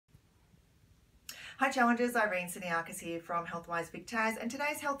Hi Challengers, Irene Siniakis here from Healthwise Big Taz, and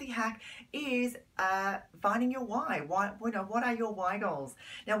today's healthy hack is finding your why. What are your why goals?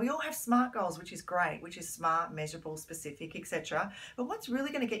 Now we all have SMART goals, which is great, which is smart, measurable, specific, etc. But what's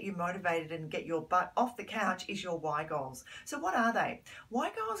really going to get you motivated and get your butt off the couch is your why goals. So what are they? Why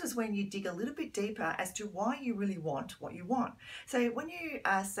goals is when you dig a little bit deeper as to why you really want what you want. So when you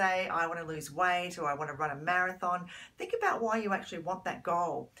say, I want to lose weight or I want to run a marathon, think about why you actually want that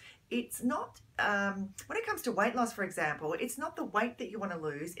goal. It's not, when it comes to weight loss, for example, it's not the weight that you want to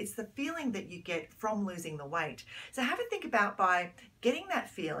lose, it's the feeling that you get from losing the weight. So have a think about, by getting that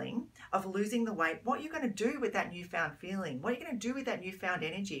feeling of losing the weight, what you're going to do with that newfound feeling, what you're going to do with that newfound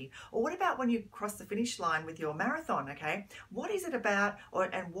energy. Or what about when you cross the finish line with your marathon, okay? What is it about,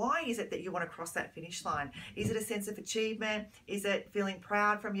 and why is it that you want to cross that finish line? Is it a sense of achievement? Is it feeling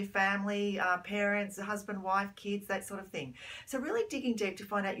proud from your family, parents, husband, wife, kids, that sort of thing? So really digging deep to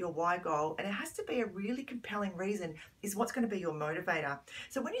find out your why goal, and it has to be a really compelling reason, is what's going to be your motivator.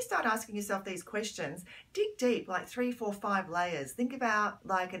 So when you start asking yourself these questions, dig deep, like 3, 4, 5 layers. Think about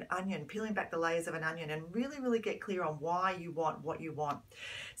like an onion, peeling back the layers of an onion, and really get clear on why you want what you want.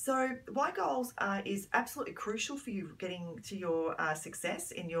 So why goals is absolutely crucial for you getting to your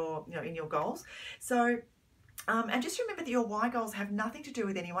success in your in your goals. So and just remember that your why goals have nothing to do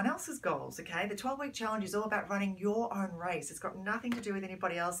with anyone else's goals, okay? The 12-week challenge is all about running your own race. It's got nothing to do with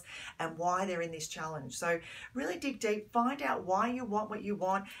anybody else and why they're in this challenge. So really dig deep, find out why you want what you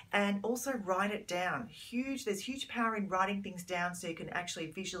want, and also write it down. There's huge power in writing things down so you can actually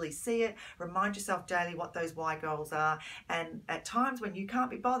visually see it. Remind yourself daily what those why goals are. And at times when you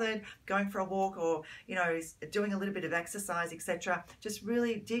can't be bothered going for a walk or, doing a little bit of exercise, etc., just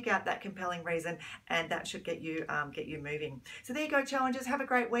really dig out that compelling reason, and that should get you moving. So there you go, challengers. Have a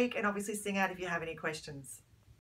great week, and obviously sing out if you have any questions.